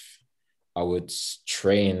weekend off, I would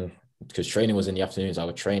train because training was in the afternoons. I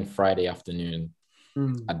would train Friday afternoon.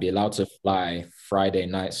 Mm. I'd be allowed to fly Friday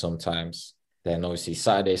night sometimes. Then obviously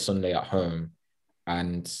Saturday, Sunday at home,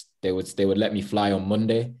 and they would let me fly on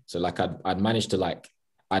Monday. So like I'd manage to like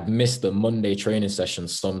I'd miss the Monday training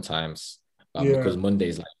sessions sometimes, Yeah. because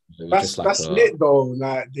Mondays like it was just like That's lit though.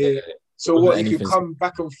 Like yeah, the it so wasn't what you could anything. come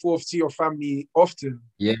back and forth to your family often.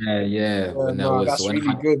 Yeah. Yeah, When there no, was that's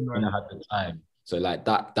really good, when I man. had the time. So like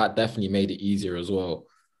that definitely made it easier as well.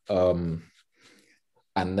 Um,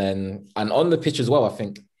 and on the pitch as well, I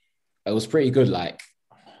think it was pretty good. Like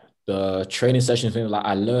the training sessions, like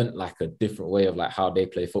I learned like a different way of like how they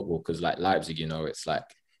play football because like Leipzig, it's like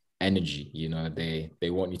energy. They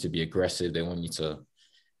want you to be aggressive. They want you to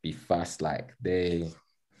be fast. Like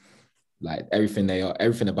everything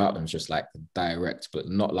about them is just like direct, but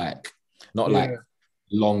not like Yeah.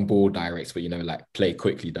 long ball direct, but like play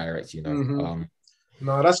quickly direct. Mm-hmm.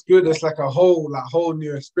 No, that's good. It's like a whole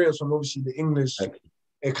new experience from obviously the English Like,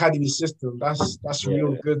 academy system. That's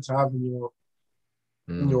real yeah. good to have in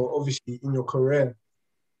Mm. your obviously in your career.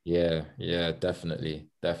 Yeah, yeah, definitely,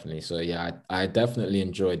 definitely. So yeah, I definitely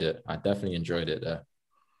enjoyed it. I definitely enjoyed it there.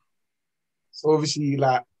 So obviously,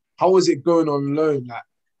 like, how was it going on loan? Like,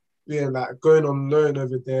 being like going on loan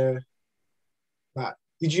over there. Like,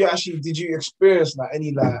 did you experience like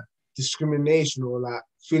any like discrimination or like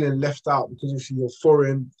feeling left out because if you're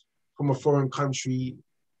foreign from a foreign country?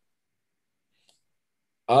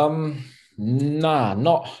 Um, nah,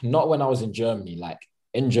 not when I was in Germany. Like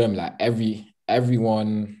in Germany, like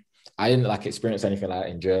everyone, I didn't like experience anything like that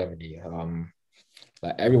in Germany.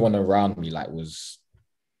 Like everyone around me like was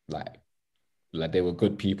like like they were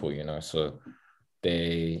good people, you know. So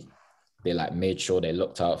they they like made sure they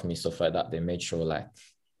looked out for me, stuff like that. They made sure like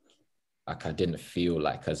I didn't feel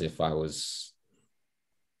like as if I was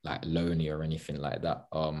like lonely or anything like that.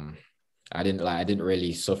 I didn't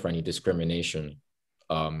really suffer any discrimination.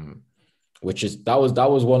 Um, which is that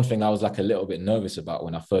was one thing I was like a little bit nervous about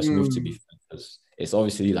when I first moved to be Mm, fair, because it's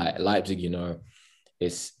obviously like Leipzig, you know,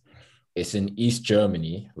 it's it's in East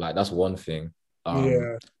Germany, like that's one thing. Um,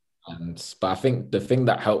 yeah. and but I think the thing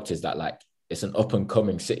that helped is that like it's an up and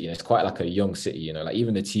coming city, and it's quite like a young city, you know, like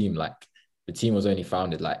even the team was only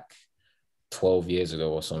founded like 12 years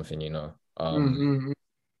ago or something, you know. Mm.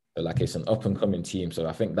 But like it's an up and coming team. So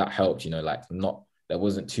I think that helped, you know, like not there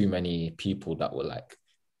wasn't too many people that were like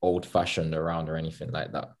old fashioned around or anything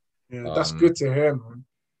like that. Yeah, that's Um, good to hear, man.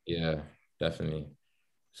 yeah, definitely.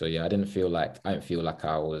 So yeah, I didn't feel like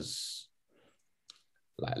I was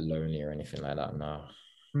like lonely or anything like that. No.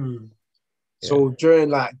 Mm. Yeah. So during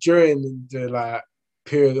the like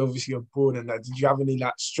period obviously abroad and that, did you have any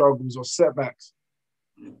like struggles or setbacks?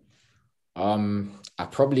 I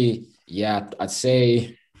probably yeah, I'd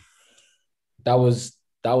say that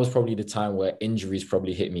was probably the time where injuries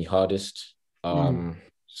probably hit me hardest. Mm.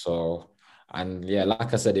 So and yeah,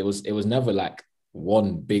 like I said, it was never like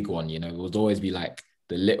one big one, you know, it would always be like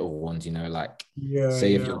the little ones, you know, like Yeah,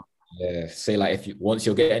 say if yeah. you're yeah, say like if you once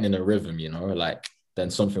you're getting in a rhythm, you know, like then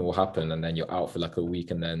something will happen and then you're out for like a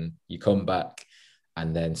week and then you come back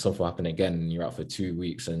and then something will happen again and you're out for 2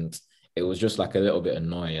 weeks and it was just like a little bit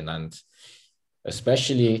annoying and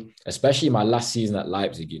especially my last season at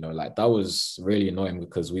Leipzig, you know, like that was really annoying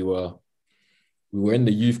because we were in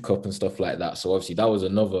the youth cup and stuff like that. So obviously that was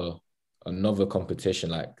another competition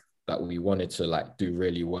like that we wanted to like do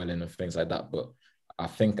really well in and things like that. But I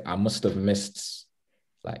think I must have missed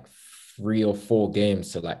like 3 or 4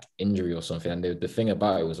 games to like injury or something. And the thing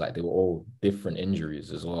about it was like they were all different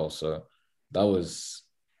injuries as well. So that was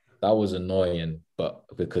that was annoying, but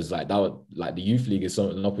because like that would, like the youth league is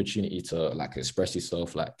an opportunity to like express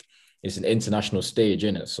yourself. Like it's an international stage,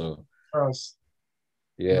 in it. So Us.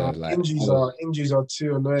 yeah, No, like that was injuries are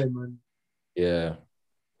too annoying, man. yeah,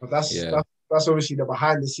 But yeah, that's obviously the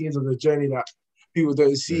behind the scenes of the journey that people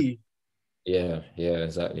don't mm, see. yeah, yeah,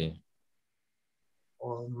 exactly.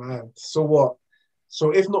 Oh man. So what?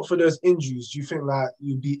 So if not for those injuries, do you think like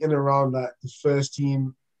you'd be in around like the first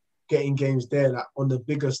team getting games there, like on the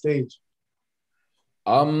bigger stage?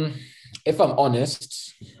 Um, if I'm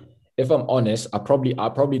honest, I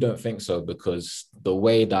probably don't think so because the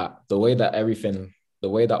way that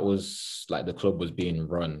was like the club was being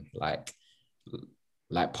run, like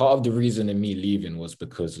part of the reason in me leaving was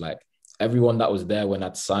because like everyone that was there when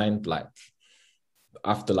I'd signed, like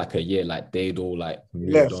after like a year, like they'd all like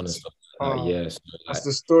moved on and Left. stuff. Like Oh, yeah, so that's like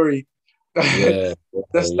the story. yeah,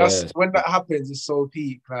 That's yeah, when that happens, it's so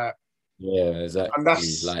peak. Like, yeah, and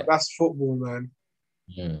exactly. Like that's football, man.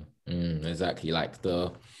 exactly. Like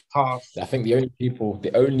Half. I think the only people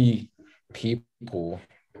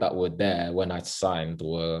that were there when I signed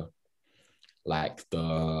were like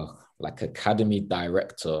the like academy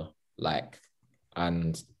director, like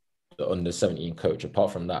and the under 17 coach.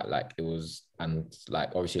 Apart from that, like it was and like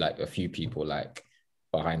obviously like a few people like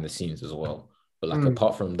behind the scenes as well. But like Mm.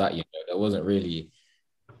 apart from that, you know, there wasn't really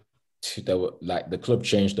there were like the club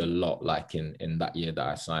changed a lot like in that year that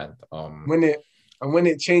I signed. When it when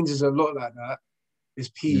it changes a lot like that, it's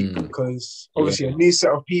peak Mm, because obviously a yeah, new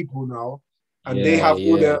set of people now, and they yeah, have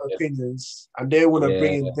all yeah, their opinions, and they want to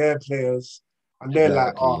bring yeah, in their players, and they're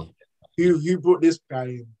like, oh, exactly. who brought this guy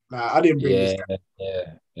in? Like I didn't bring this Yeah, guy.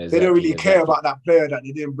 yeah, They don't exactly, really care exactly. about that player that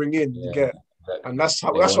they didn't bring in. You Yeah, get, and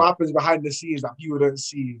exactly. They that's what want happens behind the scenes that people don't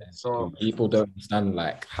see. So, people don't understand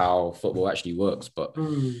like how football actually works. But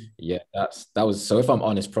mm, yeah, that was so if I'm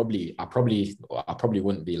honest, I probably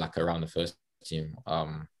wouldn't be like around the first team.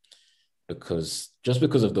 Because just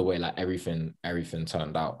because of the way like everything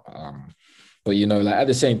turned out. But you know, like at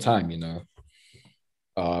the same time, you know,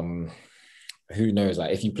 um, who knows?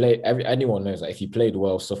 Like if you play, anyone knows. Like if you played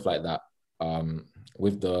well, stuff like that.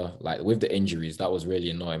 With the injuries, that was really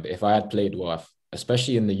annoying. But if I had played well,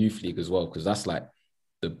 especially in the youth league as well, because that's like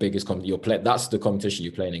the biggest that's the competition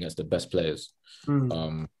you're playing against the best players.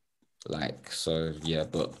 Mm. Like so, yeah.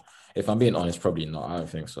 But if I'm being honest, probably not. I don't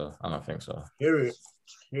think so. I don't think so. Hear it,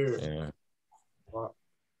 hear it. Yeah, But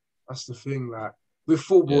that's the thing. Like with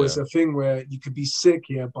football, it's yeah, a thing where you could be sick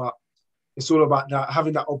here, but it's all about that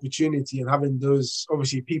having that opportunity and having those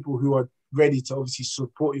obviously people who are ready to obviously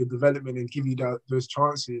support your development and give you those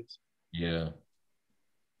chances. yeah,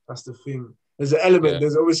 That's the thing. There's an element. yeah.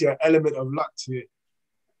 There's obviously an element of luck to it.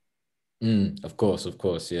 Of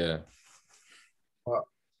course, yeah, But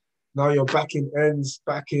now you're back in ends,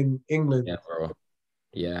 back in England. yeah, bro.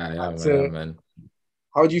 Yeah, yeah, That's man, yeah, man.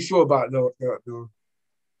 how do you feel about the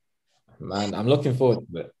Man, I'm looking forward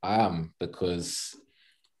to it. I am because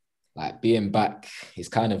like being back is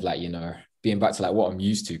kind of like, being back to like what I'm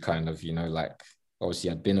used to, kind of, like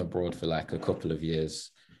obviously I'd been abroad for like a couple of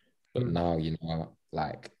years, but mm, now,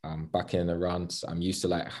 like I'm back in and around. I'm used to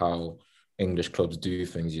like how English clubs do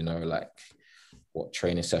things, like what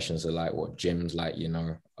training sessions are like, what gyms like.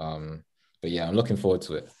 But yeah, I'm looking forward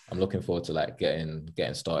to it. I'm looking forward to like getting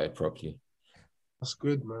started properly. that's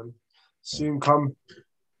good, man. Yeah.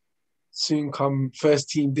 Soon come first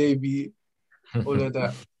team debut, all of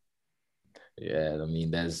that. Yeah, I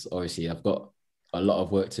mean, there's obviously I've got a lot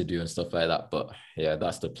of work to do and stuff like that, but yeah,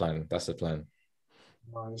 that's the plan. That's the plan.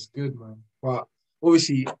 Man, it's good, man. But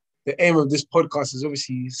obviously, the aim of this podcast is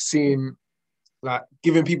obviously seeing, like,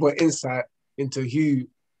 giving people an insight into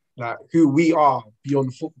who we are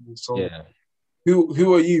beyond football. So, Yeah.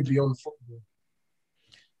 who are you beyond football?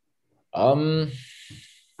 Um,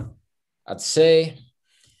 I'd say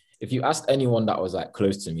if you asked anyone that was like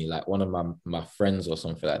close to me, like one of my friends or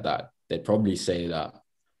something like that, they'd probably say that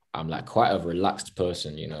I'm like quite a relaxed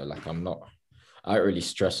person, like I don't really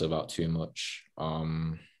stress about too much.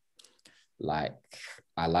 Like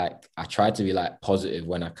I try to be like positive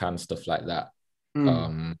when I can, stuff like that. Mm,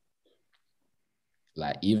 Um,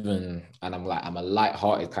 like even and I'm a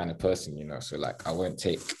light-hearted kind of person, so like I won't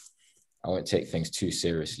take things too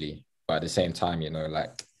seriously. But at the same time,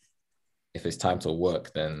 like if it's time to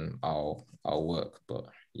work, then I'll work. But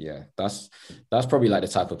yeah, that's probably like the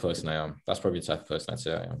type of person I am. That's probably the type of person I'd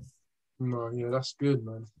say I am. no, yeah, that's good,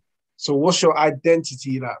 man. So, what's your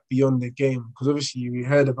identity like beyond the game? Because obviously, we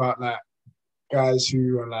heard about like guys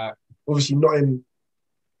who are like obviously not in.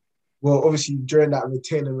 Well, obviously during that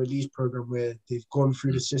retain and release program where they've gone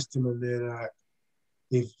through the system and they're like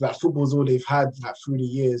they've like football's all they've had like through the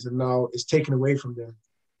years and now it's taken away from them.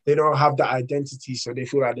 They don't have that identity, so they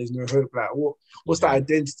feel like there's no hope. Like what's the Yeah.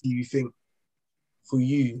 identity you think for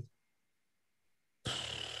you?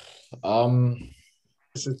 Um,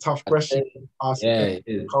 It's a tough I'd question. say, Ask yeah, everyone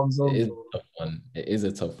it is. who comes It on is for. a tough one. It is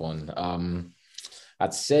a tough one.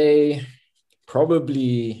 I'd say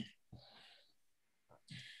probably.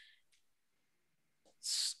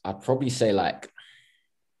 I'd probably say like,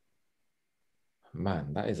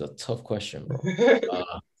 man, that is a tough question, bro.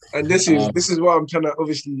 Uh, And this is um, this is what I'm trying to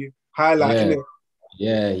obviously highlight in yeah, it.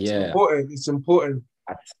 yeah, It's yeah. important. It's important.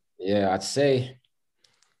 I'd, yeah, I'd say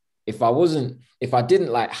if I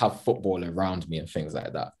didn't like have football around me and things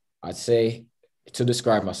like that, I'd say to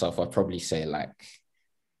describe myself, I'd probably say like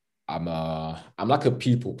I'm like a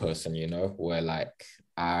people person, where like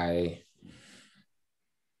I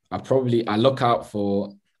I look out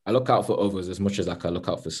for others as much as like I look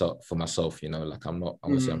out for myself, like I'm not, I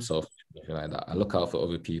won't say I'm Mm, selfish or anything like that. I look out for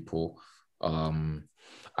other people. Um,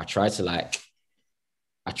 I try to like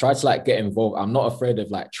get involved. I'm not afraid of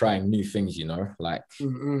like trying new things, like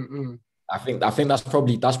mm, mm, mm. I think that's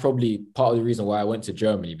probably part of the reason why I went to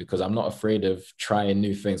Germany, because I'm not afraid of trying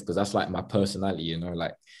new things, because that's like my personality,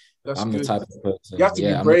 like That's I'm the good. type of You person, have to be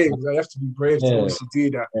yeah, I'm the brave. type, You have to be brave to yeah, obviously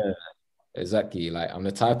do that. yeah, exactly. Like I'm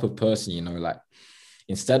the type of person, like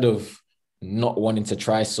instead of not wanting to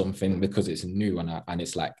try something because it's new and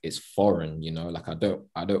it's like it's foreign, like I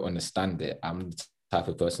don't understand it. I'm the type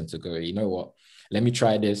of person to go, you know what? Let me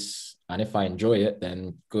try this, and if I enjoy it,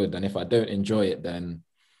 then good. And if I don't enjoy it, then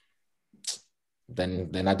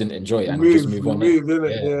I didn't enjoy it, and I'll just move We on next. move, innit?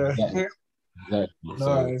 Yeah, Yeah. exactly. Exactly. No,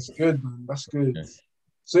 So it's good, man. That's good. yeah.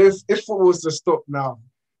 So if football was to stop now,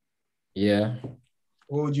 Yeah.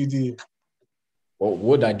 what would you do? What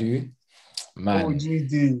would I do? What would Man, you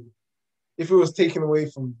do? If it was taken away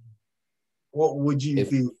from you, what would you if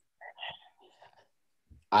do?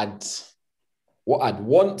 I'd what I'd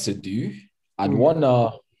want to do, I'd Mm,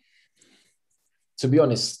 wanna, to be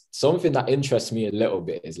honest, something that interests me a little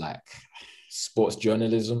bit is like sports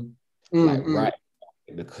journalism, mm, like mm.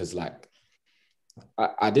 because like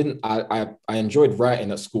I enjoyed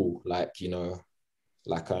writing at school, like, you know,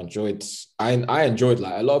 like I enjoyed,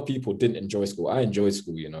 like, a lot of people didn't enjoy school. I enjoyed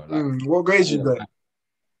school, you know, like, What grades you got?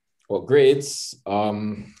 what grades?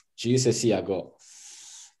 GCSE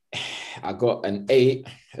I got an 8,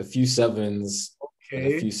 a few 7s, and a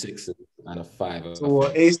Okay. few 6s and a 5. So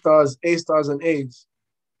what, A stars and A's?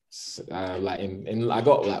 Like in I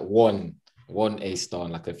got like one A star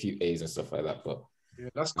and like a few A's and stuff like that. But Yeah,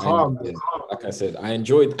 that's calm. yeah, like I said, I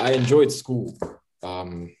enjoyed school.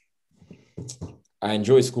 Um, I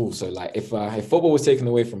enjoyed school. So like if football was taken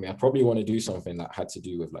away from me, I probably want to do something that had to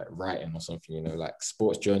do with like writing or something, you know, like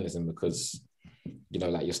sports journalism, because, you know,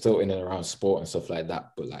 like you're still in and around sport and stuff like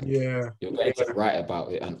that, but like Yeah. you're getting to write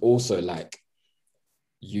about it, and also like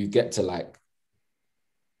you get to like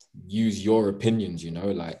use your opinions, you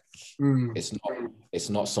know, like it's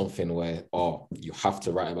not something where, oh, you have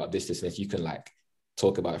to write about this and this. You can like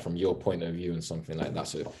talk about it from your point of view and something like that.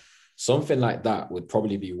 So something like that would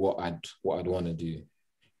probably be what I'd want to do.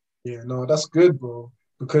 Yeah, no, that's good, bro.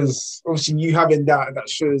 Because obviously you having that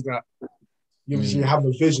shows that you obviously have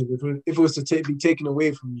a vision. If it was to be taken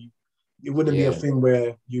away from you, it wouldn't be a thing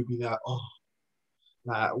where you'd be like, oh,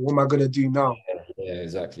 like, what am I gonna do now? Yeah,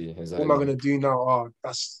 exactly. What am I gonna do now? Oh,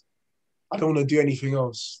 I don't want to do anything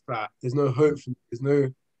else. Like, there's no hope for me. There's no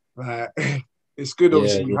like it's good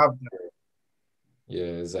obviously you have that.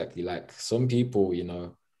 Yeah, exactly. Like some people, you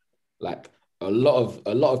know, like a lot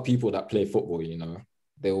of people that play football, you know,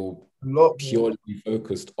 they will purely be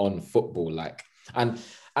focused on football, like, and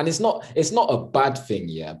it's not a bad thing,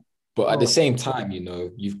 yeah, but at the same time, you know,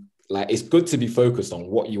 you've like, it's good to be focused on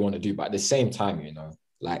what you want to do, but at the same time, you know,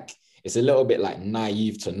 like, it's a little bit like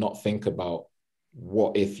naive to not think about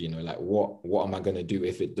what if, you know, like what am I going to do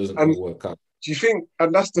if it doesn't all work out. Do you think,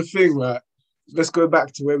 and that's the thing, right? Let's go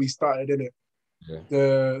back to where we started, innit?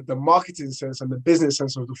 Yeah. The marketing sense and the business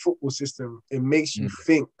sense of the football system, it makes you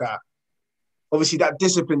think that obviously that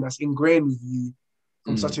discipline that's ingrained with you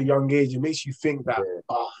from such a young age, it makes you think that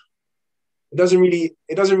it doesn't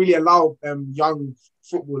really allow young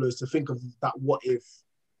footballers to think of that what if.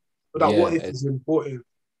 But that what if is important.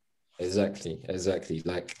 Exactly.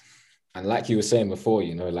 Like, and like you were saying before,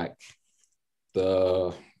 you know, like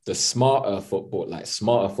the smarter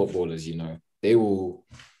footballers, you know, they will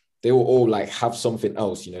all like have something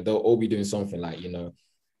else, you know, they'll all be doing something, like, you know,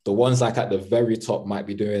 the ones like at the very top might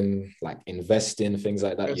be doing like investing, things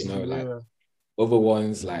like that, you know, like other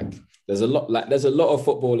ones, like there's a lot of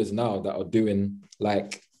footballers now that are doing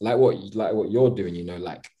like what you're doing, you know,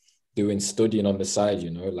 like doing studying on the side, you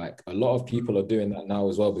know, like a lot of people are doing that now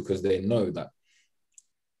as well, because they know that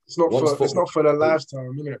it's not for the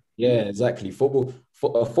lifetime, isn't it? Yeah, exactly. A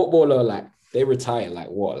footballer, like they retire like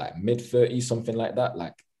what, like mid-30s, something like that.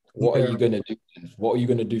 Like, what are you gonna do? What are you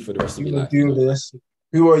gonna do for the rest of your life? Do this.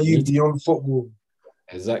 Who are you beyond football?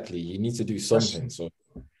 Exactly. You need to do something. So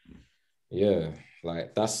yeah,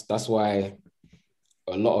 like that's why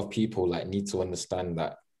a lot of people like need to understand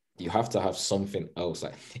that you have to have something else.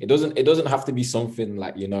 Like it doesn't have to be something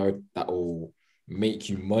like, you know, that will make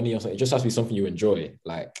you money or something. It just has to be something you enjoy,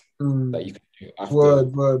 like that you can do after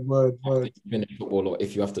word. you finish football, or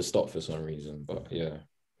if you have to stop for some reason. But yeah.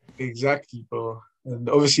 Exactly, bro. And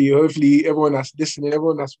obviously, hopefully everyone that's listening,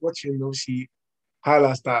 everyone that's watching, obviously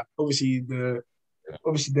highlights that obviously the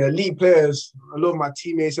elite players, a lot of my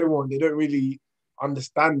teammates, everyone, they don't really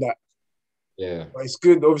understand that. Yeah. But it's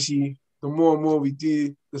good, obviously, the more and more we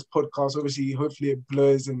do this podcast, obviously, hopefully it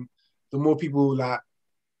blurs, and the more people like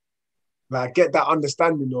get that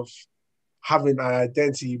understanding of having an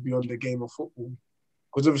identity beyond the game of football.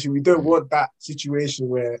 Because obviously we don't want that situation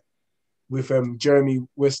where with Jeremy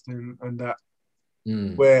Weston and that,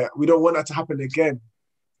 where we don't want that to happen again.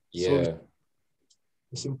 Yeah. So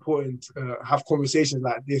it's important to have conversations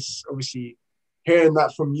like this. Obviously, hearing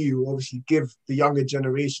that from you, obviously give the younger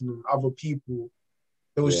generation and other people,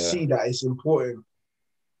 they will see that it's important.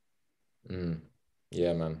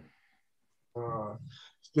 Yeah, man.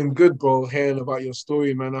 It's been good, bro, hearing about your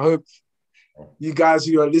story, man. I hope you guys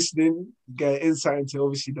who are listening get insight into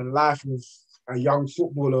obviously the life of a young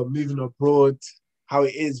footballer moving abroad, how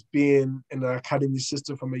it is being in an academy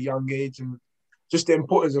system from a young age, and just the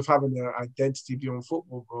importance of having an identity beyond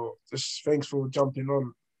football, bro. Just thanks for jumping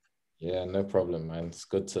on. Yeah, no problem, man. It's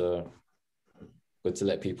good to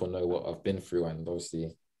let people know what I've been through, and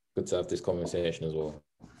obviously good to have this conversation as well.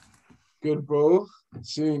 Good, bro.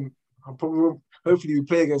 Soon. Hopefully we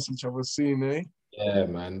play against each other soon, eh? Yeah,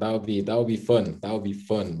 man. That'll be fun. That'll be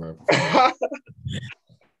fun, bro.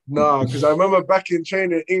 Nah, because I remember back in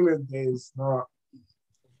training England days,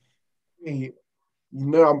 You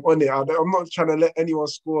know I'm on it. I'm not trying to let anyone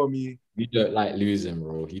score me. You don't like losing,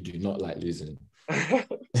 bro. You do not like losing.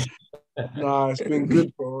 Nah, it's been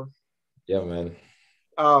good, bro. Yeah, man.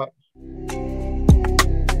 Uh